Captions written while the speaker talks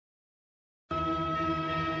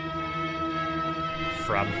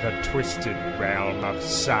From the twisted realm of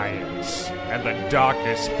science and the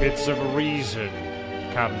darkest pits of reason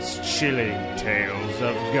comes chilling tales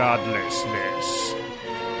of godlessness.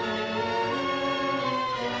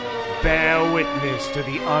 Bear witness to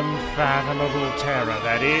the unfathomable terror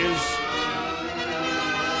that is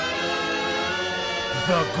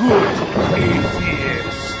the Good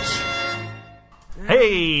Atheist.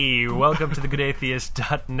 Hey, welcome to the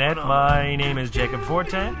GoodAtheist.net. My name is Jacob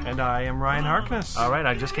Forte. And I am Ryan Harkness. All right,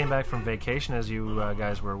 I just came back from vacation, as you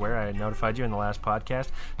guys were aware. I notified you in the last podcast.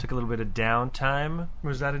 Took a little bit of downtime.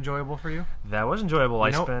 Was that enjoyable for you? That was enjoyable.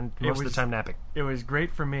 I spent most of the time napping. It was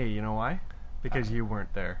great for me. You know why? Because you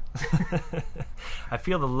weren't there. I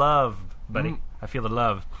feel the love, buddy. I feel the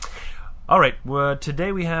love. All right, well,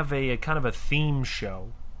 today we have a kind of a theme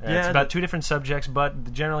show. It's about two different subjects,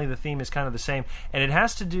 but generally the theme is kind of the same. And it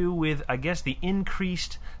has to do with, I guess, the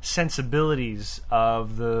increased sensibilities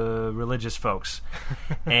of the religious folks.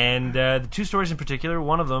 And the two stories in particular,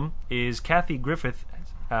 one of them is Kathy Griffith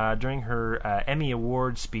during her Emmy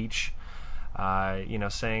Award speech,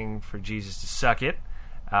 saying for Jesus to suck it.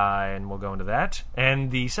 And we'll go into that. And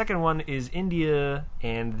the second one is India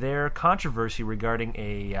and their controversy regarding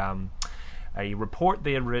a report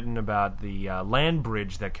they had written about the land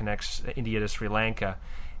bridge that connects India to Sri Lanka,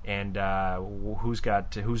 and who's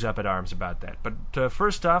up at arms about that. But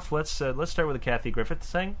first off, let's start with the Kathy Griffith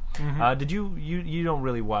thing. Mm-hmm. Did you don't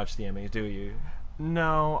really watch the Emmys, do you?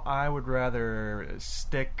 No, I would rather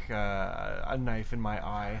stick a knife in my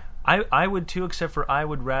eye. I would too, except for I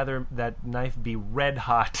would rather that knife be red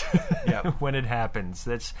hot when it happens.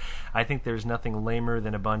 I think there's nothing lamer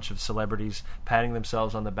than a bunch of celebrities patting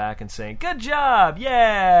themselves on the back and saying, "Good job,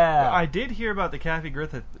 yeah!" Well, I did hear about the Kathy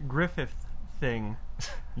Griffith thing.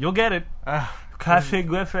 You'll get it. Kathy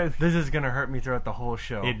Griffith. This is going to hurt me throughout the whole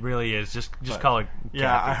show. It really is. Just call her Kathy.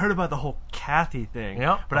 Yeah, I heard about the whole Kathy thing.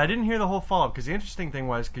 Yep. But I didn't hear the whole follow-up, because the interesting thing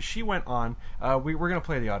was, because she went on, we're going to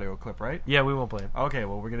play the audio clip, right? Yeah, we will play it. Okay,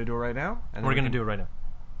 well, we're going to do it right now? And we're going to do it right now.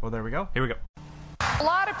 Well, there we go. Here we go. A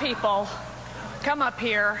lot of people come up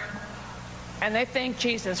here and they thank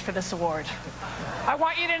Jesus for this award. I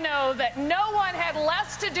want you to know that no one had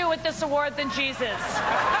less to do with this award than Jesus.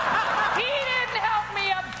 He didn't help me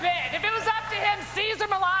a bit. If it was up to him, Caesar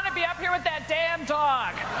Milan would be up here with that damn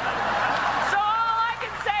dog. So all I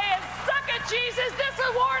can say is, suck it, Jesus. This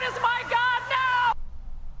award is my God now.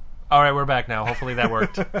 All right, we're back now. Hopefully that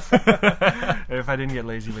worked. If I didn't get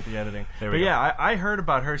lazy with the editing. There we go. Yeah, I heard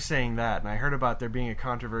about her saying that, and I heard about there being a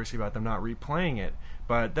controversy about them not replaying it.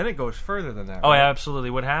 But then it goes further than that. Oh, right? yeah, absolutely.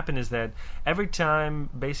 What happened is that every time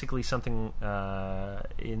basically something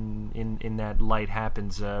in that light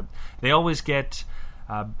happens, they always get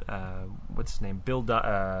what's his name? Bill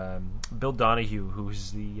Donahue,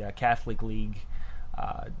 who's the Catholic League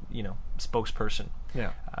spokesperson.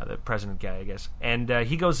 Yeah, the president guy, I guess. And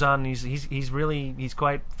he goes on. He's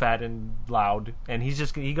quite fat and loud, and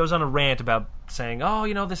he goes on a rant about saying,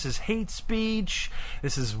 this is hate speech.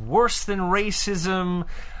 This is worse than racism.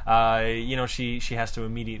 She has to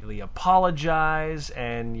immediately apologize,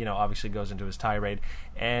 and obviously goes into his tirade.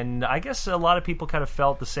 And I guess a lot of people kind of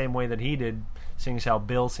felt the same way that he did, seeing as how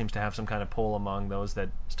Bill seems to have some kind of pull among those that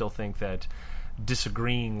still think that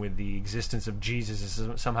disagreeing with the existence of Jesus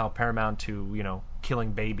is somehow paramount to,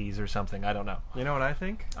 killing babies or something. I don't know. You know what I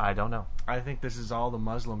think? I don't know. I think this is all the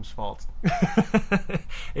Muslims' fault.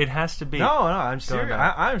 It has to be. No, I'm serious.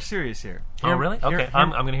 I'm serious here. Oh, really? Okay,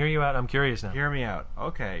 I'm going to hear you out. I'm curious now. Hear me out.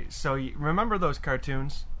 Okay, so remember those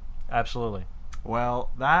cartoons? Absolutely.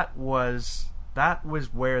 Well, that was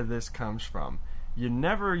where this comes from. You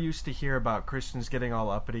never used to hear about Christians getting all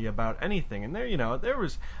uppity about anything. And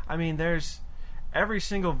there's every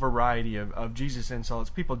single variety of Jesus insults.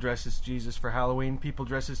 People dress as Jesus for Halloween. People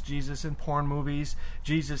dress as Jesus in porn movies.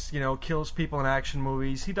 Jesus, kills people in action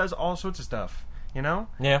movies. He does all sorts of stuff, Yeah.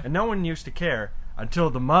 And no one used to care until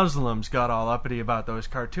the Muslims got all uppity about those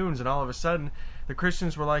cartoons. And all of a sudden, the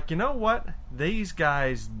Christians were like, you know what? These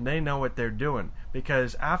guys, they know what they're doing.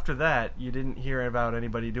 Because after that, you didn't hear about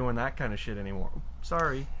anybody doing that kind of shit anymore.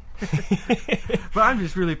 Sorry. But I'm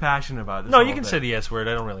just really passionate about this. No, you can say the S word.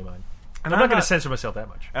 I don't really mind. And I'm not going to censor myself that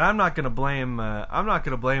much. And I'm not going to blame. I'm not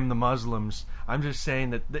going to blame the Muslims. I'm just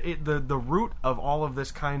saying that the root of all of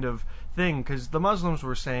this kind of thing, because the Muslims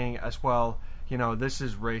were saying as well, this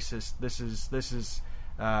is racist. This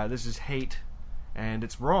is hate, and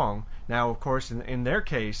it's wrong. Now, of course, in their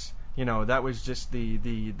case, that was just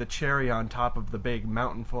the cherry on top of the big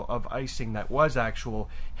mountain full of icing that was actual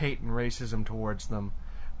hate and racism towards them.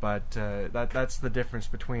 But that's the difference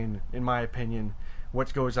between, in my opinion,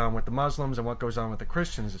 what goes on with the Muslims and what goes on with the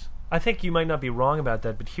Christians. I think you might not be wrong about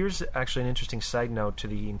that, but here's actually an interesting side note to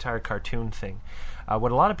the entire cartoon thing.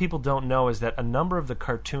 What a lot of people don't know is that a number of the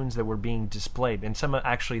cartoons that were being displayed, and some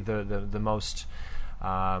actually the most...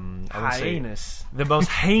 heinous. The most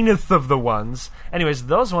heinous of the ones. Anyways,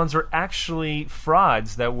 those ones are actually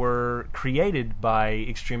frauds that were created by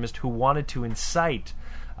extremists who wanted to incite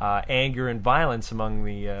anger and violence among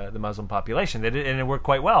the Muslim population. And it worked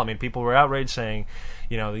quite well. I mean, people were outraged, saying,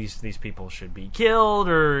 these people should be killed,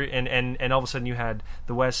 and all of a sudden you had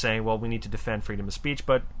the West saying, well, we need to defend freedom of speech,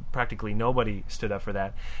 but practically nobody stood up for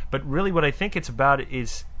that. But really what I think it's about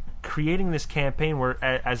is creating this campaign where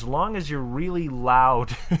as long as you're really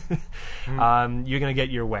loud, you're going to get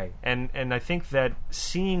your way. And I think that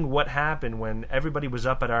seeing what happened when everybody was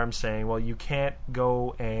up at arms saying, well, you can't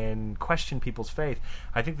go and question people's faith,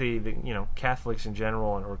 I think the Catholics in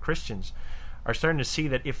general or Christians are starting to see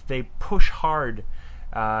that if they push hard,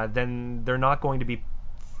 then they're not going to be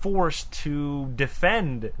forced to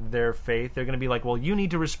defend their faith. They're going to be like, well, you need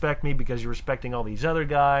to respect me because you're respecting all these other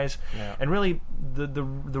guys. Yeah. And really, the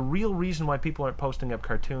real reason why people aren't posting up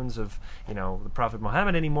cartoons of the Prophet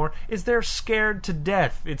Muhammad anymore is they're scared to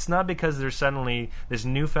death. It's not because there's suddenly this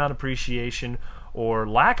newfound appreciation or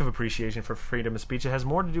lack of appreciation for freedom of speech. It has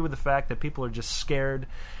more to do with the fact that people are just scared.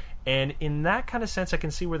 And in that kind of sense, I can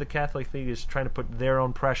see where the Catholic League is trying to put their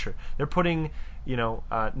own pressure. They're putting,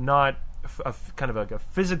 not kind of like a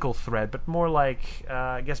physical threat, but more like,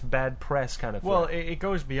 I guess, bad press kind of threat. Well, it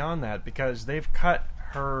goes beyond that because they've cut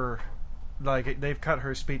her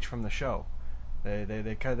speech from the show.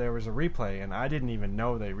 They cut. There was a replay, and I didn't even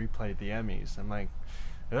know they replayed the Emmys. I'm like,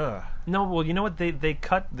 ugh. No, well, you know what? They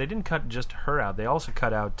didn't cut just her out. They also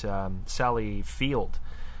cut out Sally Field.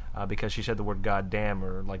 Because she said the word goddamn,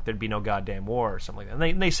 or like there'd be no goddamn war or something like that.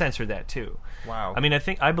 And they censored that too. Wow. I mean,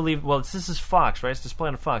 I believe, well, this is Fox, right? It's displayed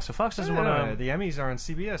on Fox. So Fox doesn't want to... The Emmys are on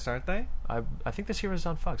CBS, aren't they? I think this year is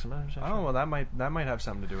on Fox. I'm not sure. Oh, well, that might have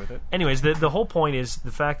something to do with it. Anyways, the whole point is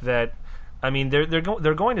the fact that, I mean, they're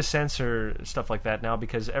going to censor stuff like that now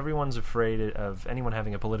because everyone's afraid of anyone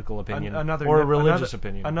having a political opinion or a religious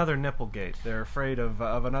opinion. Another Nipplegate. They're afraid of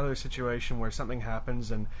another situation where something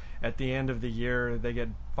happens, and at the end of the year they get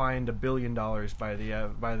fined $1 billion by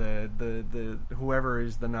the whoever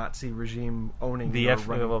is the Nazi regime owning the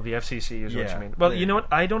FCC is what you mean. Well, you know what?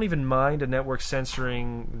 I don't even mind a network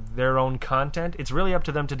censoring their own content. It's really up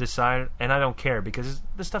to them to decide, and I don't care because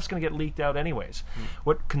this stuff's going to get leaked out anyways.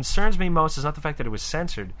 What concerns me most is not the fact that it was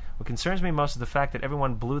censored. What concerns me most is the fact that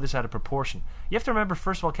everyone blew this out of proportion. You have to remember,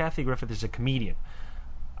 first of all, Kathy Griffith is a comedian.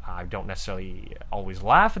 I don't necessarily always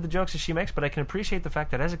laugh at the jokes that she makes, but I can appreciate the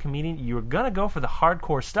fact that as a comedian, you're going to go for the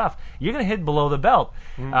hardcore stuff. You're going to hit below the belt.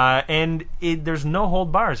 And there's no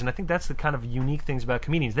hold bars. And I think that's the kind of unique things about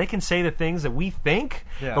comedians. They can say the things that we think,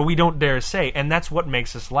 but we don't dare say. And that's what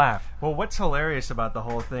makes us laugh. Well, what's hilarious about the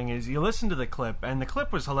whole thing is you listen to the clip, and the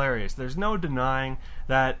clip was hilarious. There's no denying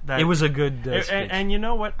that it was a good speech. And you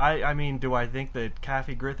know what? I mean, do I think that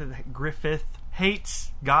Kathy Griffith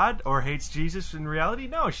hates God or hates Jesus in reality?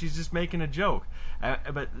 No, she's just making a joke.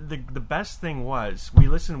 But the best thing was,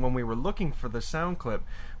 when we were looking for the sound clip,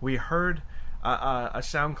 we heard a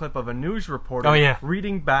sound clip of a news reporter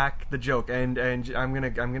reading back the joke, and I'm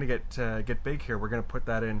gonna get big here. We're gonna put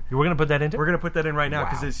that in. We're gonna put that in. We're gonna put that in right now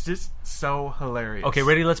because it's just so hilarious. Okay,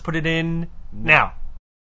 ready? Let's put it in now.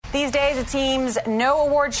 These days, it seems no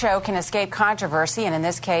award show can escape controversy, and in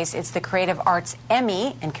this case, it's the Creative Arts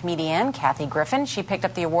Emmy. And comedian Kathy Griffin, she picked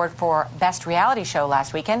up the award for Best Reality Show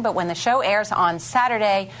last weekend, but when the show airs on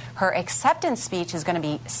Saturday, her acceptance speech is going to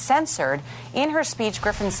be censored. In her speech,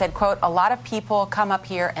 Griffin said, quote, "A lot of people come up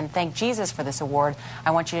here and thank Jesus for this award.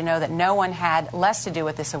 I want you to know that no one had less to do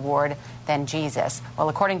with this award than Jesus." Well,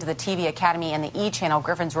 according to the TV Academy and the E! Channel,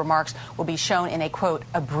 Griffin's remarks will be shown in a, quote,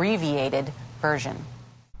 abbreviated version.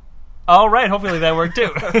 All right, hopefully that worked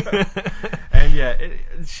too. And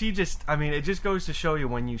it just goes to show you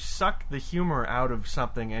when you suck the humor out of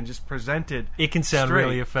something and just present it can sound straight.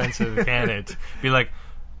 Really offensive, can it? Be like,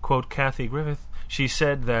 quote, Kathy Griffith, she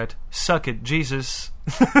said that, suck it, Jesus.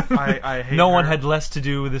 I hate no her. one had less to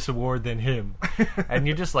do with this award than him. And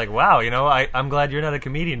you're just like, wow, I'm glad you're not a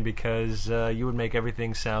comedian because you would make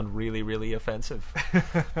everything sound really, really offensive.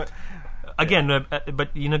 Again,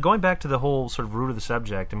 but going back to the whole sort of root of the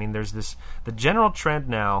subject, I mean, there's the general trend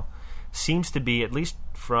now seems to be, at least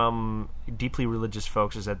from deeply religious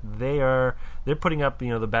folks, is that they're putting up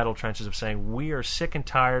the battle trenches of saying we are sick and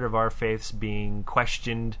tired of our faiths being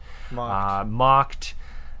questioned, mocked.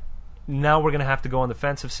 now we're going to have to go on the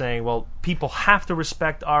fence of saying, well, people have to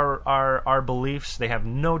respect our beliefs. They have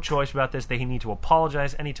no choice about this. They need to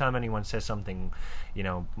apologize anytime anyone says something,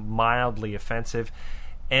 mildly offensive.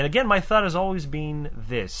 And again, my thought has always been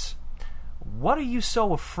this: what are you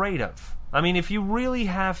so afraid of? I mean, if you really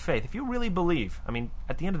have faith, if you really believe, I mean,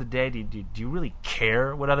 at the end of the day, do you really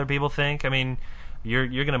care what other people think? I mean, you're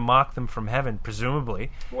going to mock them from heaven,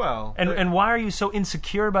 presumably. Well, and why are you so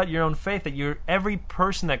insecure about your own faith that every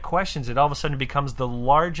person that questions it all of a sudden becomes the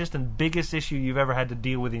largest and biggest issue you've ever had to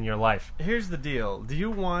deal with in your life? Here's the deal: do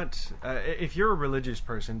you want, if you're a religious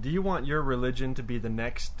person, do you want your religion to be the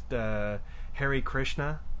next Hare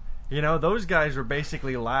Krishna? Those guys were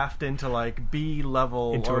basically laughed into like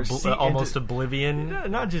B-level into almost oblivion.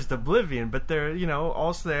 Not just oblivion, but they're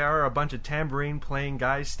also they are a bunch of tambourine playing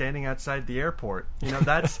guys standing outside the airport.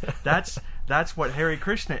 That's what Hare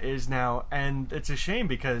Krishna is now, and it's a shame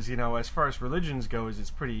because as far as religions goes, it's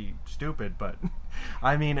pretty stupid. But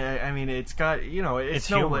I mean, it's got it's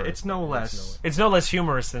no less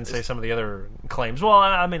humorous than say some of the other claims. Well,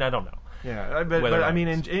 I mean, I don't know. Yeah, but I mean,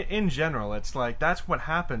 in general, it's like that's what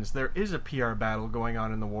happens. There is a PR battle going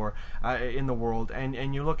on in the world,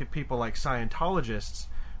 and you look at people like Scientologists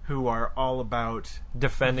who are all about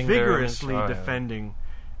vigorously defending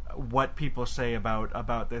what people say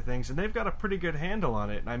about their things, and they've got a pretty good handle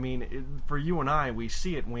on it. I mean, for you and I, we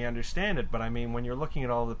see it and we understand it, but I mean, when you're looking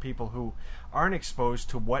at all the people who aren't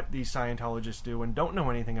exposed to what these Scientologists do and don't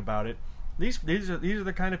know anything about it, these are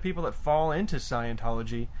the kind of people that fall into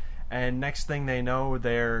Scientology. And next thing they know,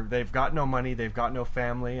 they've got no money, they've got no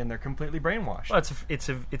family, and they're completely brainwashed. Well,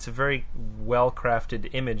 it's a very well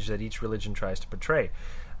crafted image that each religion tries to portray,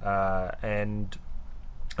 and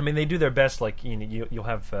I mean they do their best. Like you'll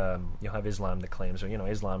have Islam that claims,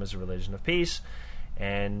 Islam is a religion of peace,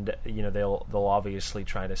 and they'll obviously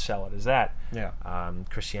try to sell it as that. Yeah.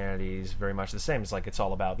 Christianity is very much the same. It's like it's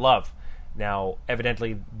all about love. Now,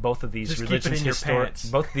 evidently, both of these religions,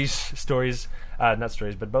 both of these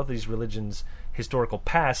both of these religions' historical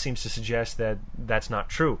past seems to suggest that that's not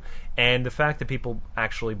true. And the fact that people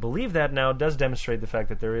actually believe that now does demonstrate the fact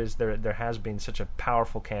that there has been such a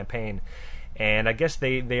powerful campaign, and I guess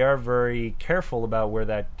they are very careful about where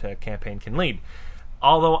that campaign can lead.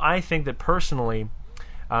 Although I think that personally,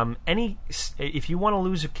 if you want to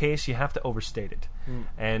lose a case, you have to overstate it.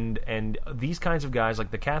 And these kinds of guys,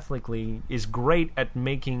 like the Catholic League, is great at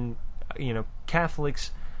making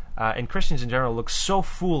Catholics and Christians in general look so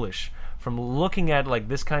foolish from looking at like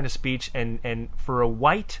this kind of speech, and for a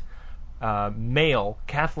white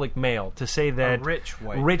Catholic male to say that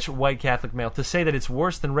rich white Catholic male to say that it's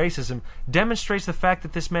worse than racism demonstrates the fact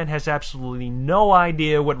that this man has absolutely no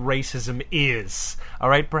idea what racism is. All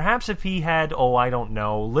right, perhaps if he had, I don't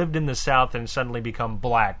know, lived in the South and suddenly become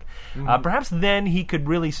black, perhaps then he could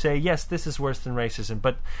really say, yes, this is worse than racism.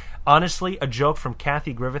 But honestly, a joke from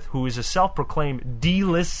Kathy Griffith, who is a self-proclaimed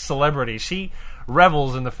D-list celebrity, she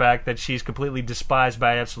revels in the fact that she's completely despised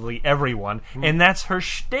by absolutely everyone, and that's her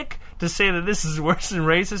shtick to say that this is worse than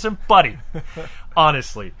racism. Buddy,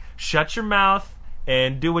 honestly, shut your mouth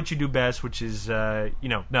and do what you do best, which is,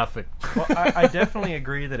 nothing. Well, I definitely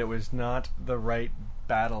agree that it was not the right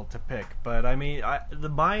battle to pick, but I mean,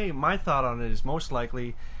 my thought on it is most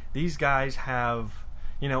likely these guys have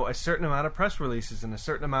a certain amount of press releases and a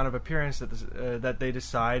certain amount of appearance that they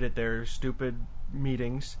decide at their stupid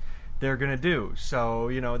meetings they're going to do. So,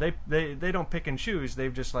 they don't pick and choose.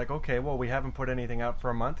 They've just like, okay, well, we haven't put anything out for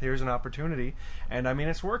a month. Here's an opportunity. And, I mean,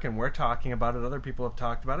 it's working. We're talking about it. Other people have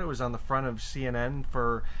talked about it. It was on the front of CNN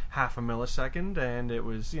for half a millisecond, and it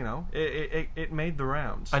was, it made the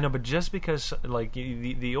rounds. I know, but just because, like,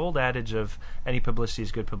 the old adage of any publicity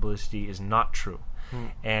is good publicity is not true.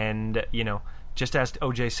 And, just ask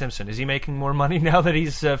O.J. Simpson. Is he making more money now that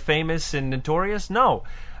he's famous and notorious? No.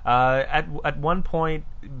 At one point,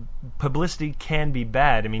 publicity can be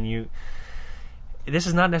bad. I mean, this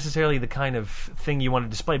is not necessarily the kind of thing you want to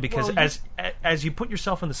display because as you put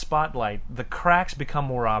yourself in the spotlight, the cracks become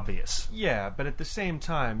more obvious. Yeah, but at the same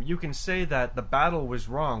time, you can say that the battle was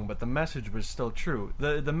wrong, but the message was still true.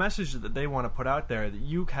 The message that they want to put out there, that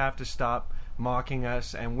you have to stop mocking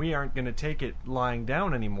us and we aren't going to take it lying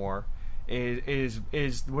down anymore,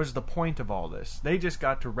 was the point of all this. They just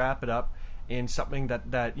got to wrap it up in something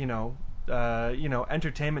that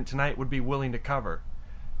Entertainment Tonight would be willing to cover,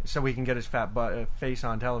 so we can get his fat face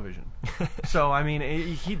on television. So I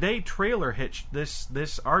mean, they trailer hitched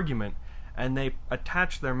this argument, and they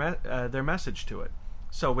attached their message to it.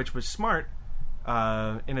 So which was smart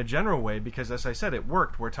in a general way, because as I said, it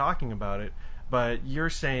worked. We're talking about it, but you're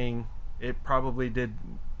saying it probably did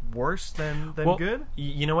worse than good?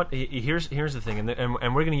 You know what? Here's the thing,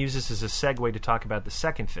 and we're going to use this as a segue to talk about the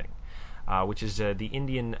second thing, which is the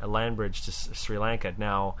Indian land bridge to Sri Lanka.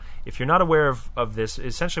 Now, if you're not aware of this,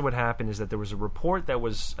 essentially what happened is that there was a report that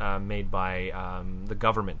was made by the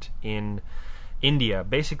government in India,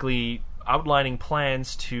 basically outlining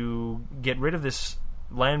plans to get rid of this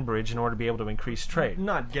land bridge in order to be able to increase trade.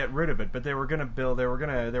 Not get rid of it, but they were going to build. They were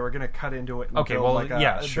going to cut into it. And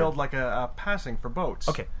build like a passing for boats.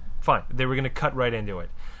 Okay, fine. They were going to cut right into it.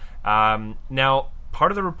 Now,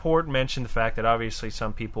 part of the report mentioned the fact that obviously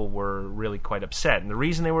some people were really quite upset, and the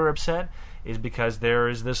reason they were upset is because there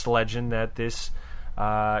is this legend that this,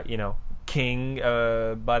 king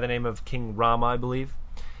by the name of King Rama, I believe,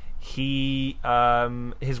 his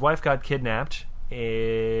wife got kidnapped.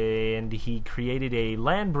 And he created a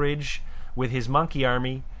land bridge with his monkey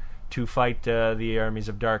army to fight the armies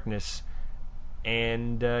of darkness.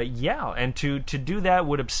 And to do that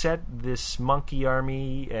would upset this monkey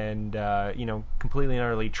army and completely and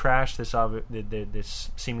utterly trash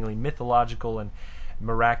this seemingly mythological and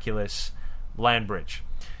miraculous land bridge.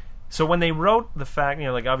 So when they wrote the fact,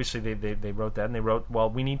 obviously they wrote that, and they wrote, well,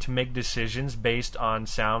 we need to make decisions based on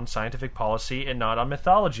sound scientific policy and not on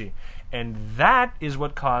mythology. And that is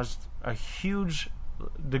what caused a huge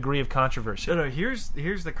degree of controversy. No, here's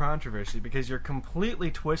the controversy, because you're completely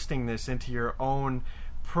twisting this into your own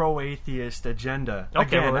pro-atheist agenda.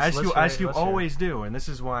 Okay, again, well, as you always do, and this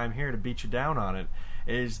is why I'm here to beat you down on it,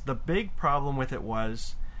 is the big problem with it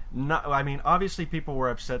was... obviously people were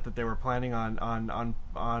upset that they were planning on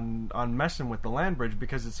messing with the land bridge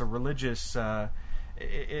because it's a religious.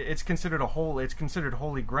 It's considered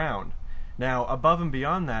holy ground. Now, above and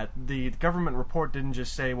beyond that, the government report didn't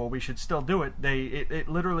just say, "Well, we should still do it." It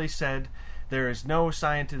literally said there's no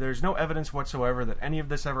evidence whatsoever that any of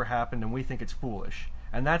this ever happened, and we think it's foolish.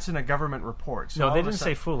 And that's in a government report. So no, they didn't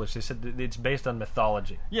say foolish. They said it's based on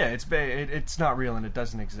mythology. Yeah, it's not real and it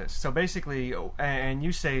doesn't exist. So basically, and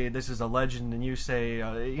you say this is a legend, and you say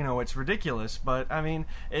it's ridiculous. But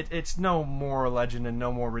it's no more legend and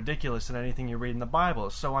no more ridiculous than anything you read in the Bible.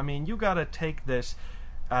 So you got to take this.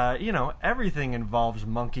 Everything involves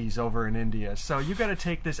monkeys over in India. So you got to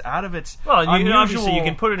take this out of its unusual... obviously you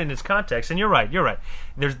can put it in its context, and you're right.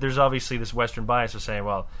 There's obviously this Western bias of saying,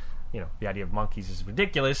 well, the idea of monkeys is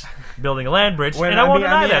ridiculous, building a land bridge, and I won't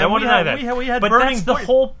deny that. I won't deny that. But that's the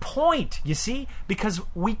whole point, you see? Because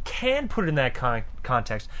we can put it in that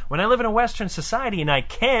context. When I live in a Western society, and I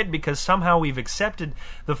can't because somehow we've accepted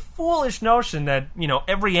the foolish notion that,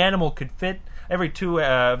 every animal could fit...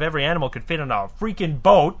 Every animal could fit on a freaking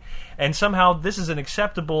boat, and somehow this is an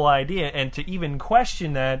acceptable idea. And to even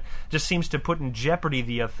question that just seems to put in jeopardy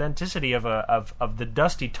the authenticity of the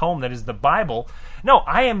dusty tome that is the Bible. No,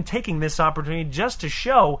 I am taking this opportunity just to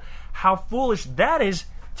show how foolish that is,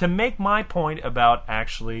 to make my point about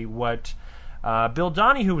actually what Bill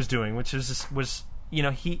Donahue was doing, which was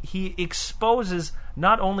he exposes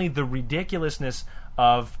not only the ridiculousness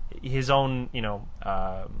of his own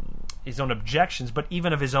his own objections, but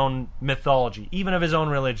even of his own mythology, even of his own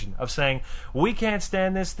religion, of saying, we can't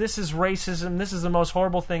stand this is racism, this is the most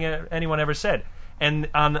horrible thing anyone ever said. And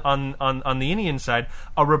on the Indian side,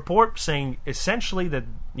 a report saying essentially that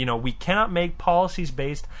we cannot make policies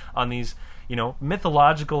based on these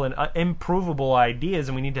mythological and improvable ideas,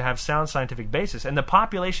 and we need to have sound scientific basis. And the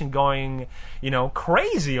population going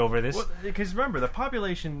crazy over this. Well, because remember, the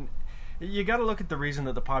population... You got to look at the reason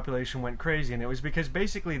that the population went crazy, and it was because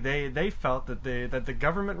basically they felt that the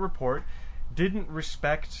government report didn't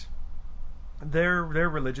respect their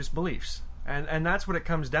religious beliefs, and that's what it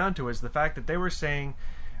comes down to, is the fact that they were saying,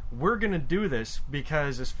 we're going to do this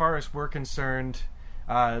because, as far as we're concerned,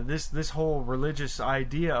 this whole religious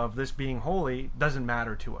idea of this being holy doesn't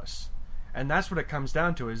matter to us. And that's what it comes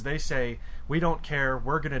down to, is they say, we don't care,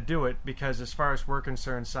 we're going to do it because, as far as we're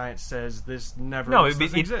concerned, science says this doesn't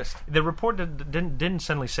exist. The report didn't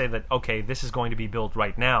suddenly say that, okay, this is going to be built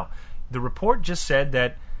right now. The report just said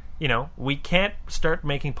that, we can't start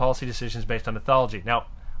making policy decisions based on mythology. Now,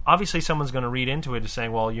 obviously someone's going to read into it as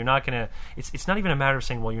saying, well, you're not going to... It's not even a matter of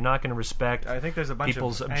saying, well, you're not going to respect I think there's a bunch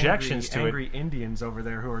people's of objections to angry Indians over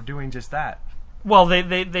there who are doing just that. Well,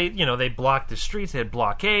 they blocked the streets. They had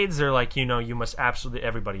blockades. They're like, you must absolutely...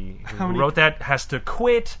 Everybody who wrote that has to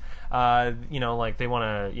quit. They want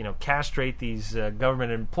to, castrate these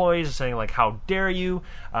government employees, saying, like, how dare you?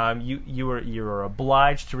 You're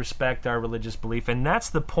obliged to respect our religious belief. And that's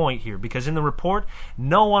the point here, because in the report,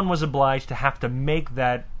 no one was obliged to have to make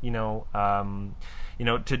that, to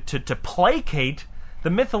placate the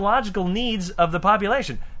mythological needs of the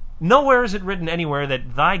population. Nowhere is it written anywhere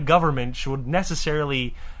that thy government should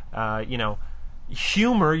necessarily,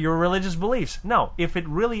 humor your religious beliefs. No, if it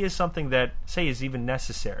really is something that, say, is even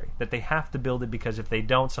necessary, that they have to build it because if they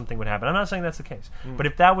don't, something would happen. I'm not saying that's the case. But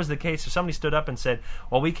if that was the case, if somebody stood up and said,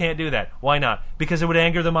 well, we can't do that. Why not? Because it would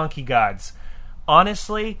anger the monkey gods.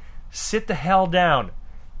 Honestly, sit the hell down.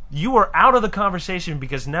 You are out of the conversation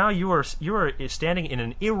because now you are standing in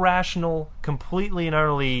an irrational, completely and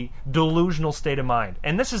utterly delusional state of mind.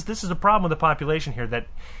 And this is the problem with the population here that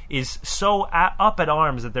is so up at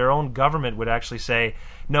arms that their own government would actually say,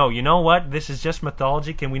 no, you know what? This is just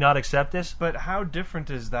mythology. Can we not accept this? But how different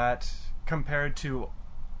is that compared to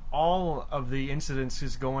all of the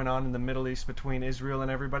incidences going on in the Middle East between Israel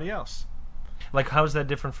and everybody else? Like, how is that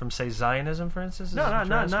different from, say, Zionism, for instance? No,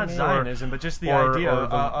 not Zionism, but just the idea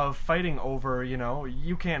of fighting over,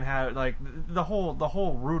 you can't have, like, the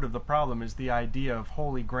whole root of the problem is the idea of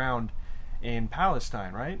holy ground in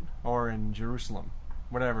Palestine, right? Or in Jerusalem,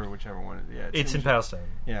 whichever one. Yeah, it's in Palestine.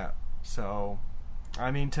 Yeah. So,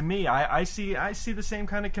 I mean, to me, I see the same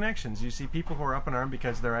kind of connections. You see people who are up in arms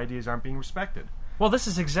because their ideas aren't being respected. Well, this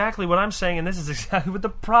is exactly what I'm saying, and this is exactly what the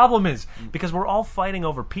problem is. Because we're all fighting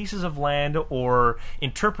over pieces of land or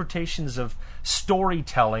interpretations of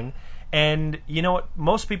storytelling. And you know what?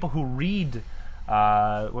 Most people who read,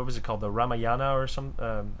 what was it called? The Ramayana or some?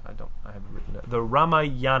 I haven't written it. The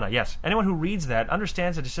Ramayana, yes. Anyone who reads that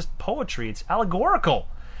understands that it's just poetry. It's allegorical.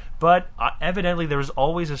 But evidently there is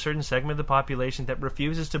always a certain segment of the population that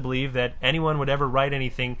refuses to believe that anyone would ever write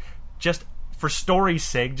anything just for story's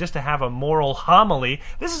sake, just to have a moral homily.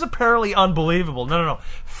 This is apparently unbelievable. No.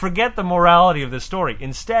 Forget the morality of this story.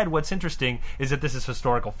 Instead, what's interesting is that this is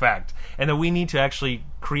historical fact, and that we need to actually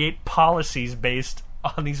create policies based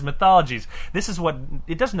on these mythologies. This is what,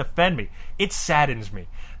 it doesn't offend me. It saddens me.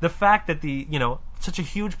 The fact that such a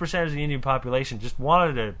huge percentage of the Indian population just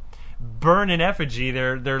wanted to burn in effigy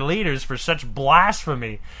their leaders for such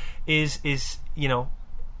blasphemy is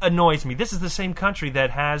annoys me. This is the same country that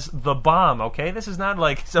has the bomb, okay? This is not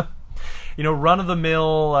like some,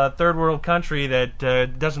 run-of-the-mill third world country that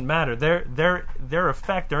doesn't matter. Their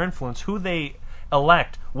effect, their influence, who they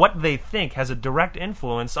elect, what they think has a direct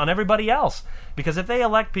influence on everybody else. Because if they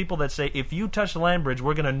elect people that say, if you touch the land bridge,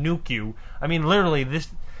 we're going to nuke you, I mean, literally,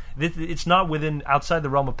 it's not outside the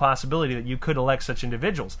realm of possibility that you could elect such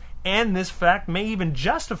individuals. And this fact may even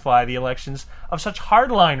justify the elections of such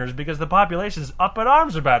hardliners because the population is up in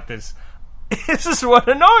arms about this. This is what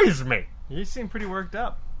annoys me. You seem pretty worked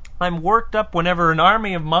up. I'm worked up whenever an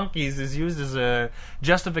army of monkeys is used as a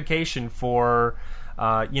justification for,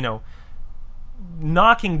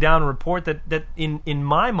 knocking down a report that in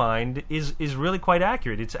my mind is really quite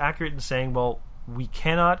accurate. It's accurate in saying, well, we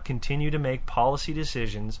cannot continue to make policy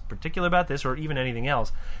decisions, particularly about this or even anything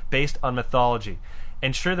else, based on mythology.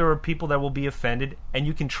 And sure, there are people that will be offended, and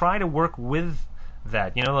you can try to work with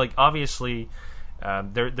that. Obviously,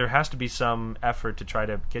 there has to be some effort to try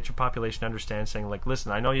to get your population to understand, saying, like,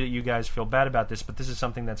 listen, I know that you guys feel bad about this, but this is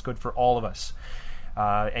something that's good for all of us.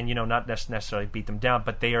 And, not necessarily beat them down,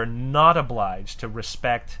 but they are not obliged to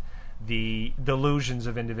respect the delusions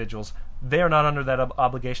of individuals. They are not under that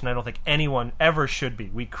obligation. I don't think anyone ever should be.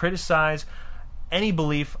 We criticize any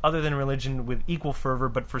belief other than religion with equal fervor,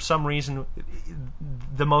 but for some reason,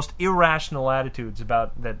 the most irrational attitudes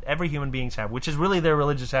about that every human beings have, which is really their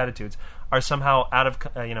religious attitudes, are somehow out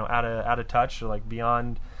of touch or like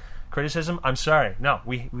beyond criticism. I'm sorry, no,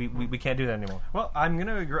 we can't do that anymore. Well, I'm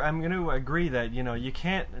gonna agree that you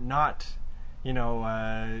can't not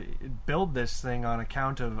build this thing on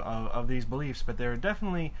account of these beliefs, but there are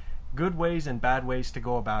definitely good ways and bad ways to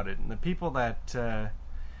go about it. And the people that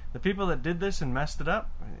did this and messed it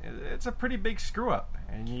up, it's a pretty big screw up.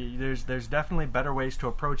 And there's definitely better ways to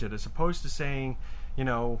approach it, as opposed to saying,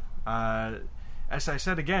 as I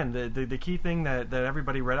said again, the key thing that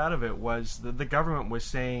everybody read out of it was the government was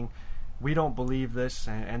saying, we don't believe this,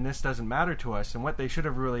 and this doesn't matter to us. And what they should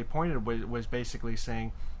have really pointed was basically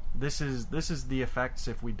saying, this is the effects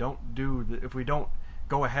if we don't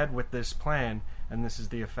go ahead with this plan, and this is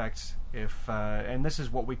the effects and this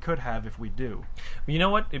is what we could have if we do. You know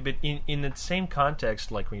what? But in the same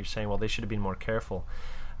context, like when you're saying, well, they should have been more careful.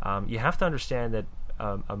 You have to understand that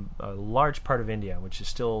a large part of India, which is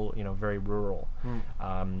still very rural,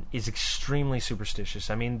 is extremely superstitious.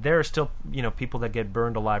 I mean, there are still people that get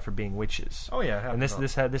burned alive for being witches. Oh yeah, and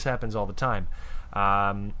this happens all the time.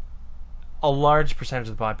 A large percentage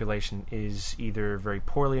of the population is either very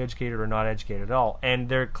poorly educated or not educated at all, and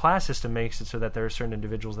their class system makes it so that there are certain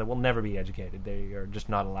individuals that will never be educated. They are just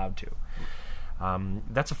not allowed to.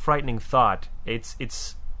 That's a frightening thought.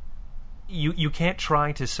 You can't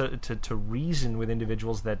try to reason with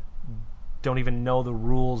individuals that don't even know the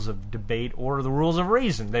rules of debate or the rules of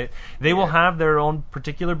reason. They will have their own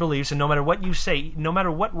particular beliefs, and no matter what you say, no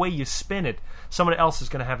matter what way you spin it, someone else is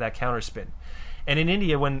going to have that counterspin. And in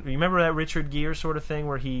India, when you remember that Richard Gere sort of thing,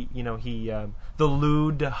 where he the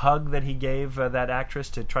lewd hug that he gave that actress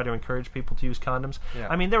to try to encourage people to use condoms. Yeah.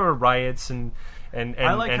 I mean, there were riots and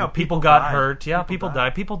I like how people got hurt. Yeah, people die.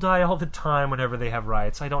 People die all the time whenever they have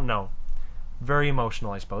riots. I don't know. Very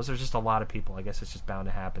emotional, I suppose. There's just a lot of people. I guess it's just bound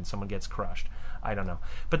to happen. Someone gets crushed. I don't know.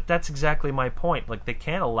 But that's exactly my point. Like, they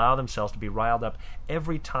can't allow themselves to be riled up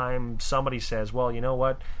every time somebody says, well, you know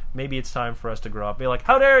what? Maybe it's time for us to grow up. Be like,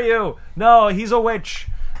 how dare you? No, he's a witch.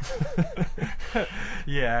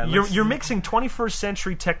 Yeah, you're mixing 21st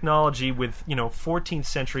century technology with 14th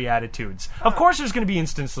century attitudes. Of course, there's going to be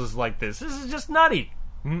instances like this. This is just nutty.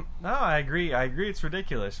 No, I agree. It's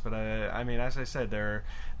ridiculous, but I mean, as I said,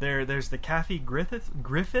 there's the Kathy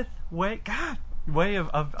Griffith way. God, way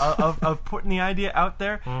of putting the idea out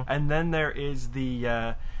there, and then there is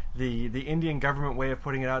the Indian government way of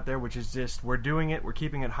putting it out there, which is just we're doing it, we're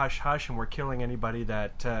keeping it hush hush, and we're killing anybody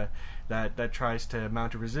that tries to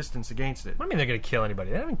mount a resistance against it. What do you mean they're going to kill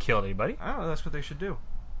anybody? They haven't killed anybody. I don't know. That's what they should do.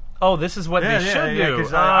 Oh, this is what they should do.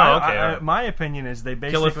 Okay. My opinion is they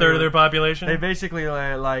basically kill a third of their population. They basically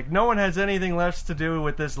like no one has anything left to do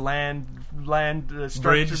with this land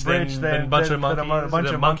bridge than a bunch of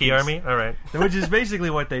monkeys. Monkey army. All right, which is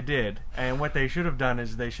basically what they did. And what they should have done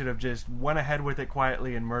is they should have just went ahead with it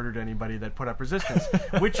quietly and murdered anybody that put up resistance.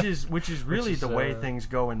 which is really the way things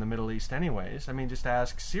go in the Middle East, anyways. I mean, just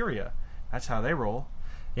ask Syria. That's how they roll.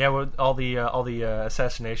 Yeah, well, all the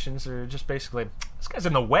assassinations are just basically, this guy's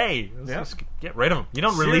in the way. Let's get rid of him. You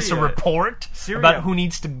don't release a report about who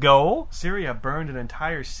needs to go. Syria burned an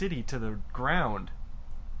entire city to the ground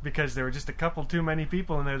because there were just a couple too many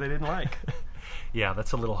people in there they didn't like. Yeah,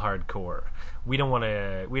 that's a little hardcore. We don't want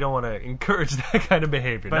to encourage that kind of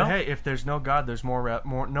behavior. But hey, if there's no God, there's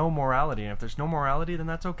no morality, and if there's no morality, then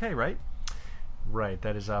that's okay, right? Right,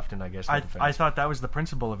 that is often, I guess, the defense. I thought that was the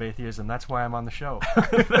principle of atheism. That's why I'm on the show.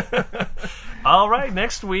 All right,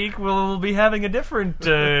 next week we'll be having a different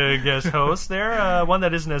guest host there, one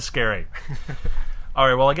that isn't as scary. All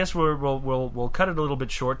right, well, I guess we'll cut it a little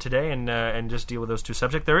bit short today and just deal with those two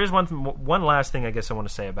subjects. There is one last thing I guess I want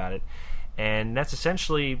to say about it, and that's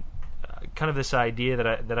essentially kind of this idea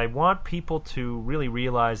that I want people to really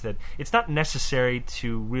realize that it's not necessary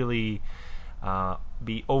to really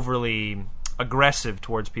be overly aggressive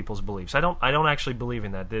towards people's beliefs. I don't actually believe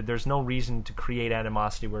in that. There's no reason to create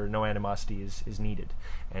animosity where no animosity is needed.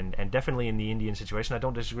 And definitely in the Indian situation, I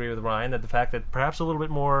don't disagree with Ryan that the fact that perhaps a little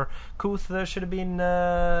bit more couth should have been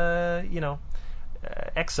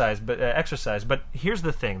exercised. But here's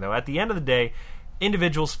the thing, though. At the end of the day,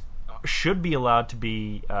 individuals should be allowed to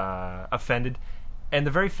be offended. And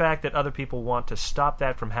the very fact that other people want to stop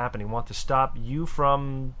that from happening, want to stop you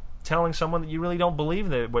from telling someone that you really don't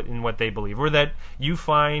believe in what they believe, or that you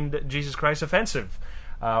find Jesus Christ offensive,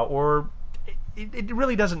 or it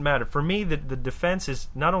really doesn't matter. For me, the defense is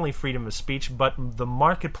not only freedom of speech, but the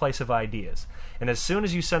marketplace of ideas. And as soon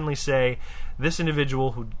as you suddenly say, this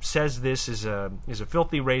individual who says this is a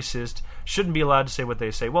filthy racist, shouldn't be allowed to say what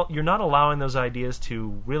they say, well, you're not allowing those ideas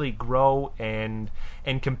to really grow and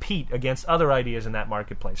compete against other ideas in that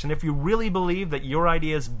marketplace. And if you really believe that your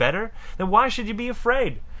idea is better, then why should you be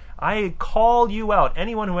afraid? I call you out.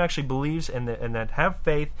 Anyone who actually believes and that have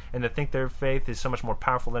faith and that think their faith is so much more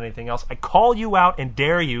powerful than anything else, I call you out and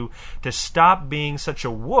dare you to stop being such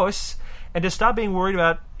a wuss and to stop being worried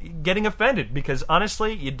about getting offended. Because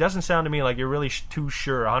honestly, it doesn't sound to me like you're really too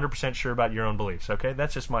sure, 100% sure about your own beliefs. Okay,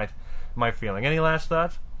 that's just my feeling. Any last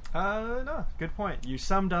thoughts? No, good point. You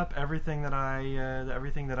summed up everything that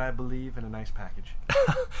I believe in a nice package.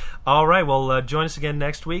 All right, well, join us again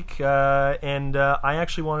next week. And I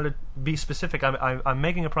actually wanted to be specific. I'm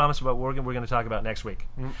making a promise about what we're going to talk about next week.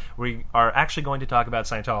 We are actually going to talk about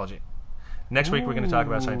Scientology. Next week we're going to talk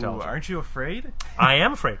about Scientology. Aren't you afraid? I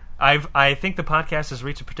am afraid. I think the podcast has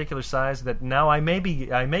reached a particular size that now I may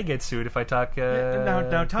get sued if I talk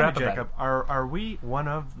now tell crap me, Jacob, about it. Are we one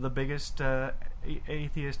of the biggest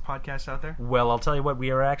atheist podcasts out there? Well, I'll tell you what, we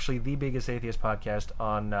are actually the biggest atheist podcast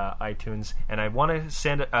on iTunes, and I want to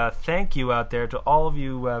send a thank you out there to all of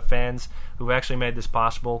you fans who actually made this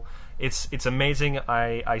possible. It's amazing.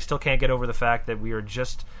 I still can't get over the fact that we are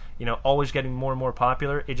just always getting more and more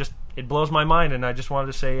popular. It blows my mind, and I just wanted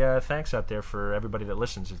to say thanks out there for everybody that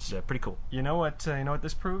listens. It's pretty cool. You know what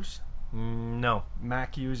this proves? No.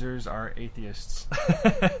 Mac users are atheists.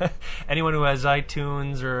 Anyone who has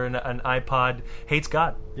iTunes or an iPod hates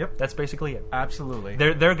God. Yep. That's basically it. Absolutely.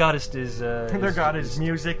 Their God is their God is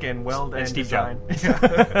music and and Steve design. Jobs.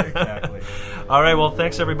 Yeah, exactly. All right, well,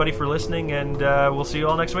 thanks everybody for listening, and we'll see you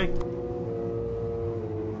all next week.